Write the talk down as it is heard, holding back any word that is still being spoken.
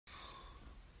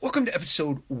Welcome to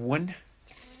episode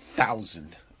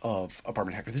 1000 of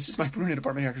Apartment Hacker. This is Mike Bruin at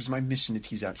Apartment Hackers. My mission to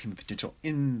tease out human potential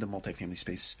in the multifamily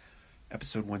space.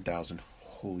 Episode 1000.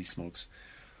 Holy smokes.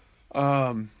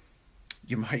 You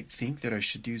might think that I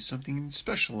should do something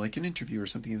special, like an interview or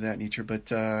something of that nature, but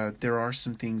there are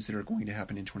some things that are going to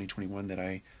happen in 2021 that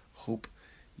I hope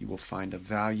you will find of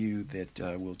value, that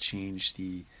will change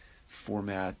the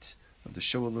format of the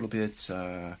show a little bit.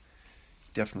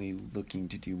 Definitely looking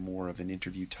to do more of an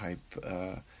interview type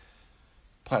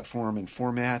platform and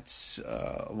formats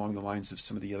along the lines of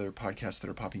some of the other podcasts that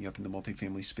are popping up in the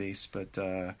multifamily space, but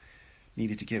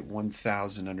needed to get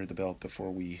 1,000 under the belt before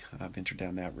we venture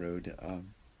down that road.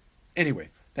 Anyway,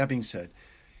 that being said,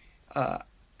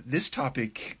 this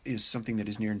topic is something that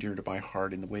is near and dear to my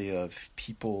heart in the way of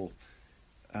people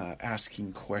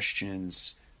asking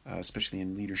questions, especially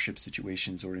in leadership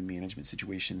situations or in management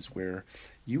situations where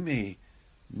you may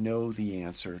know the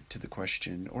answer to the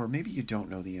question, or maybe you don't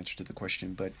know the answer to the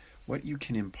question, but what you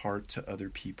can impart to other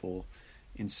people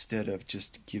instead of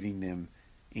just giving them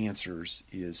answers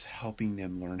is helping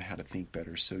them learn how to think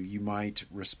better. So you might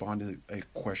respond to a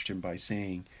question by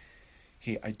saying,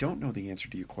 hey, I don't know the answer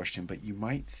to your question, but you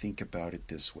might think about it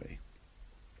this way.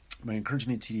 My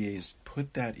encouragement today is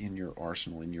put that in your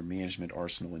arsenal, in your management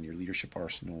arsenal, in your leadership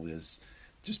arsenal, is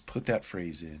just put that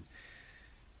phrase in.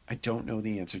 I don't know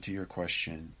the answer to your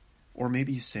question. Or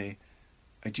maybe you say,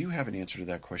 I do have an answer to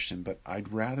that question, but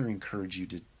I'd rather encourage you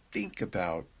to think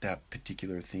about that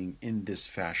particular thing in this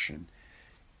fashion.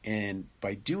 And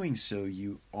by doing so,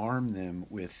 you arm them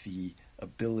with the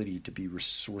ability to be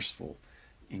resourceful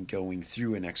in going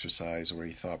through an exercise or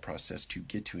a thought process to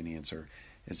get to an answer,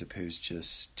 as opposed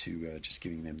just to just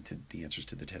giving them the answers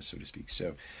to the test, so to speak.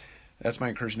 So that's my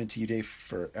encouragement to you, Dave,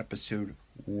 for episode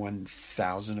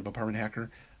 1000 of Apartment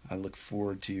Hacker. I look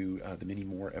forward to the many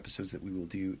more episodes that we will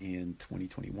do in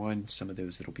 2021. Some of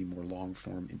those that will be more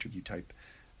long-form interview type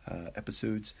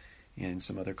episodes, and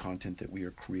some other content that we are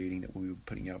creating that we'll be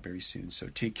putting out very soon. So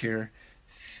take care.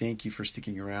 Thank you for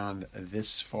sticking around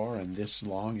this far and this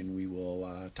long, and we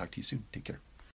will talk to you soon. Take care.